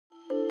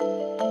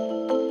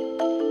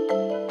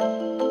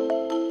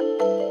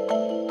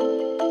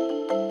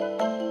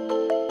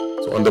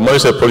On the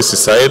monetary policy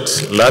side,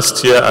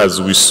 last year,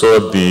 as we saw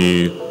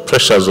the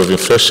pressures of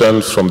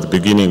inflation from the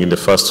beginning in the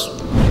first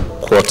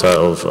quarter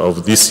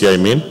of this year,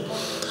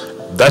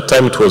 that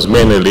time it was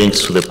mainly linked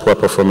to the poor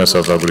performance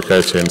of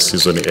agriculture in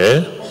season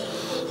A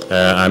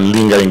and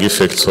lingering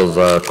effects of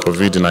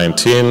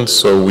COVID-19.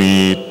 So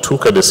we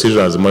took a decision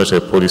as a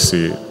monetary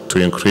policy to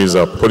increase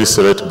our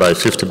policy rate by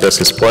 50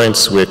 basis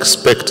points. We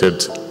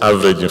expected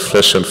average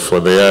inflation for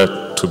the year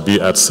to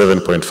be at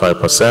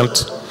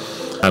 7.5%.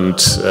 And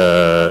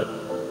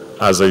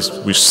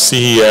we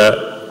see here,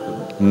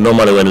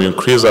 normally when we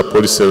increase our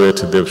policy rate,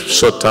 the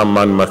short-term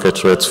money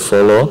market rates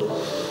follow.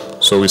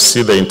 So we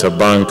see the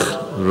interbank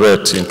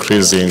rate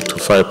increasing to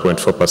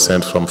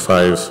 5.4% from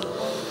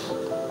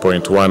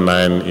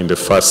 5.19 in the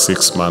first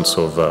 6 months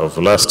of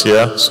last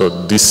year. So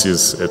this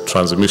is a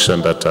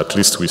transmission that at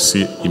least we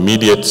see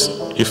immediate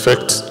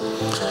effect.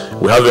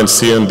 We haven't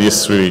seen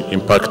this really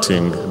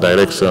impacting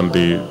directly on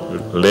the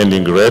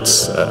lending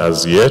rates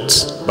as yet,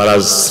 but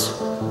as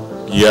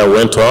year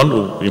went on,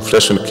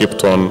 inflation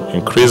kept on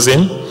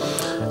increasing.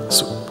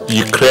 So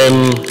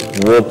Ukraine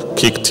war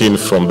kicked in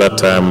from that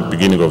time,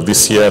 beginning of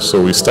this year,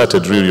 so we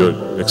started really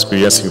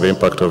experiencing the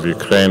impact of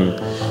Ukraine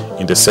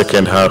in the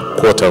second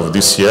quarter of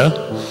this year.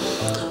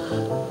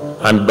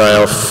 And by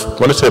our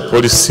monetary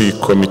policy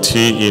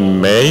committee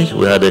in May,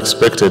 we had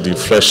expected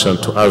inflation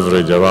to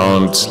average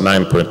around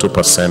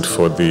 9.2%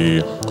 for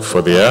the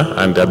year,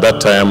 and at that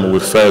time we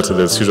felt the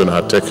decision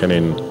had taken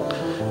in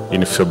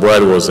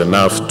February was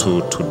enough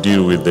to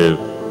deal with the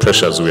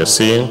pressures we are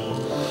seeing.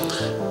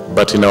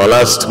 But in our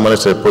last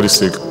monetary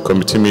policy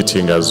committee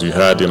meeting, as we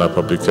had in our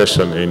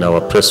publication, in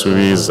our press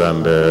release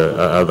and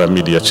other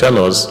media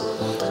channels,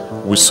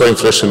 we saw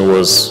inflation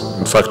was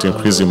in fact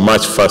increasing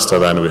much faster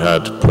than we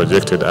had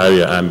projected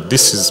earlier, and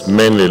this is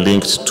mainly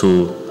linked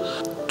to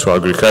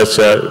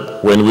agriculture.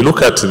 When we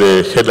look at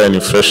the headline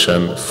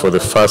inflation for the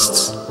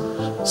first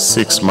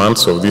 6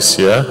 months of this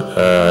year,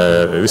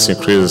 this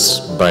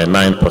increased by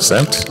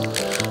 9%,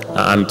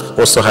 and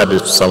also had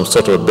some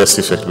sort of base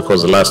effect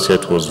because last year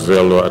it was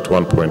very low at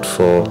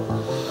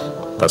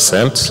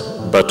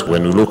 1.4%. But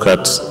when we look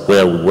at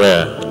where we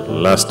were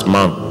last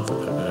month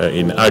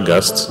in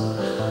August,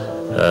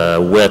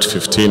 we're at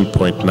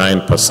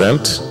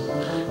 15.9%.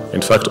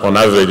 In fact, on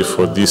average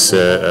for this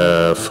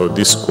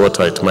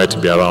quarter, it might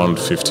be around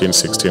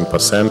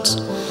 15–16%.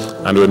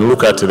 And when we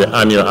look at the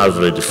annual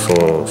average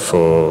for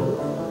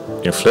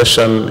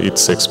inflation,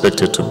 it's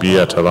expected to be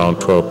at around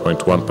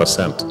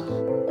 12.1%.